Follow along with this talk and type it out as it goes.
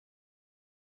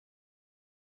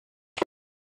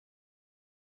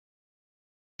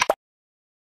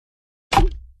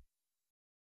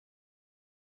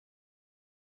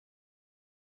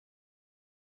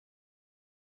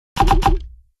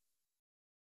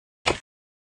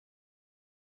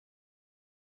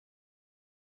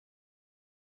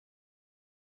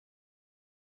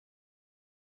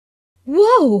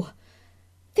Whoa!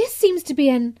 This seems to be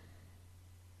an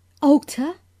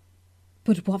altar.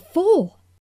 But what for?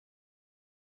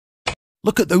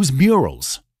 Look at those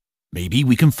murals. Maybe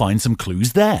we can find some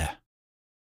clues there.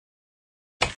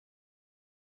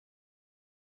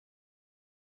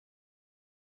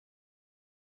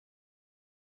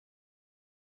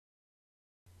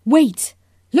 Wait!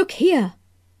 Look here!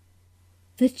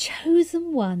 The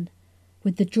chosen one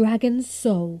with the dragon's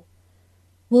soul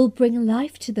will bring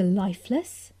life to the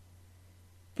lifeless,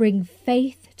 bring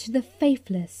faith to the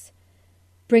faithless,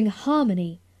 bring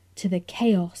harmony to the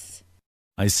chaos.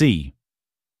 I see.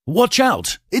 Watch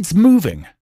out! It's moving!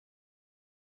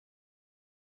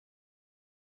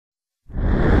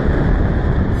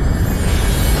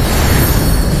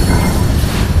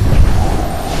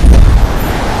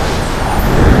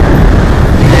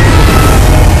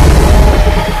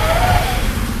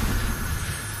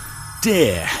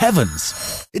 Dear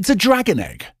heavens! It's a dragon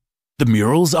egg! The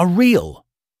murals are real!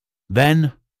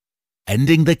 Then,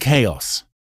 ending the chaos.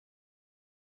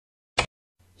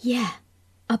 Yeah,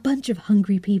 a bunch of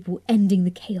hungry people ending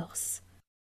the chaos.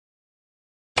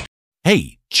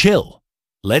 Hey, chill.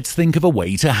 Let's think of a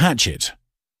way to hatch it.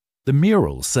 The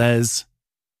mural says,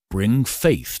 "Bring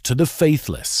faith to the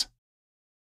faithless."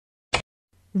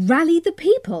 Rally the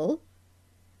people?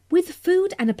 With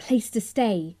food and a place to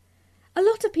stay, a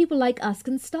lot of people like us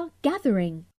can start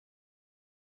gathering.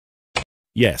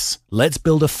 Yes, let's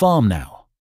build a farm now.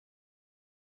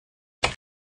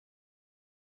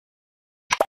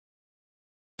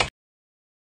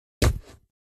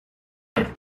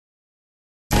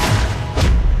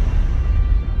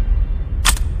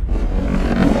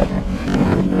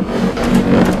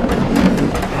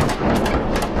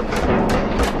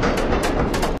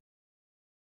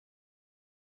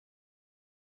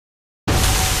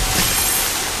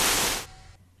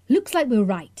 Looks like we're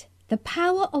right. The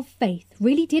power of faith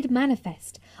really did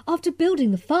manifest after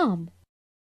building the farm.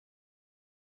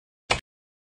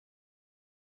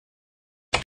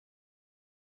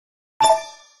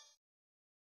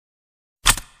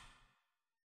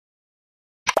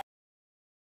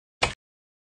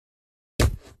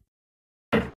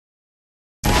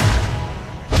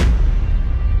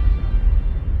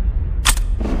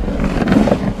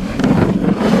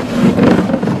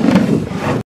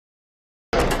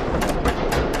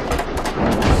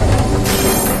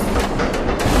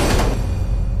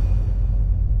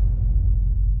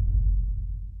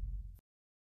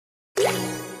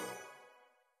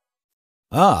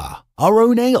 Ah, our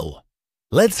own ale.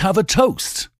 Let's have a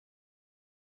toast.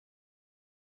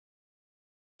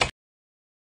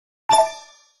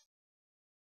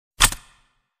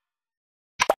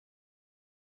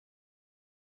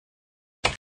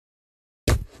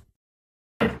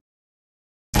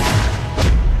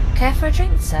 Care for a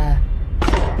drink, sir?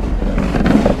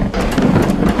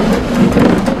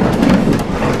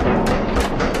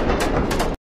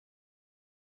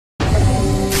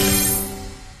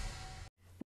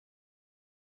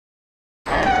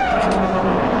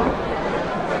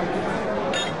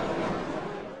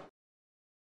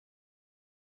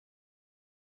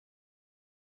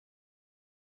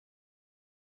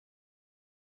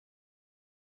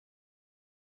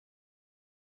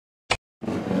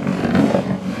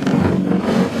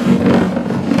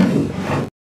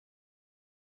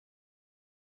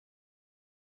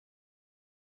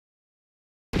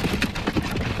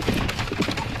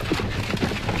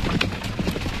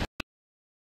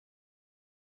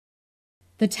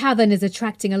 The tavern is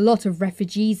attracting a lot of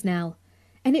refugees now,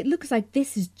 and it looks like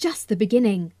this is just the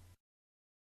beginning.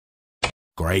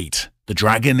 Great. The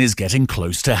dragon is getting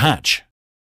close to hatch.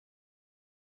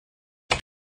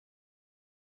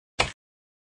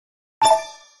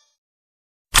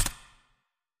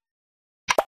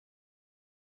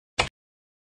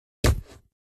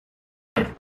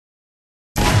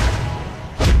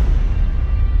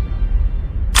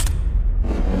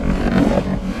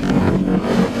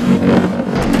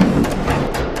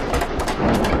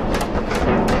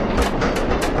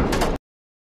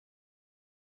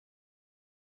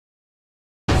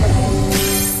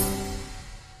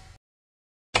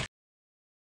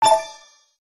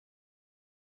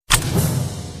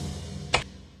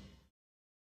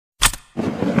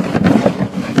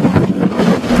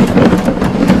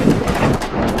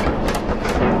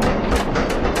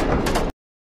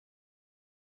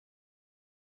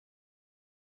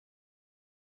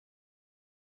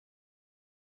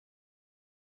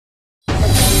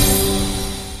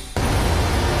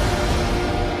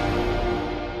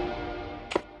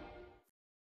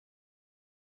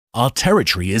 Our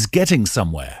territory is getting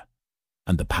somewhere,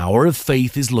 and the power of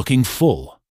faith is looking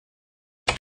full.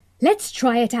 Let's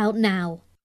try it out now.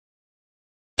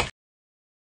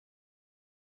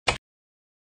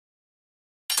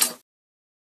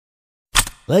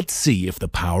 Let's see if the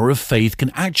power of faith can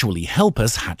actually help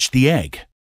us hatch the egg.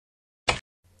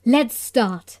 Let's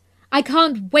start. I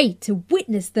can't wait to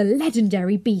witness the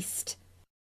legendary beast.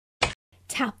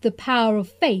 Tap the power of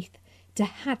faith to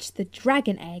hatch the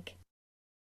dragon egg.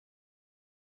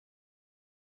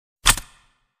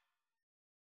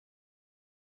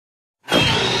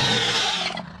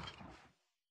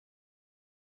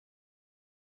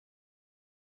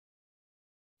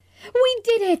 We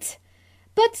did it!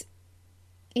 But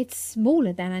it's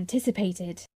smaller than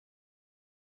anticipated.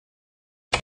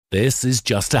 This is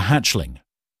just a hatchling.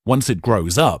 Once it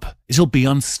grows up, it'll be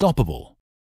unstoppable.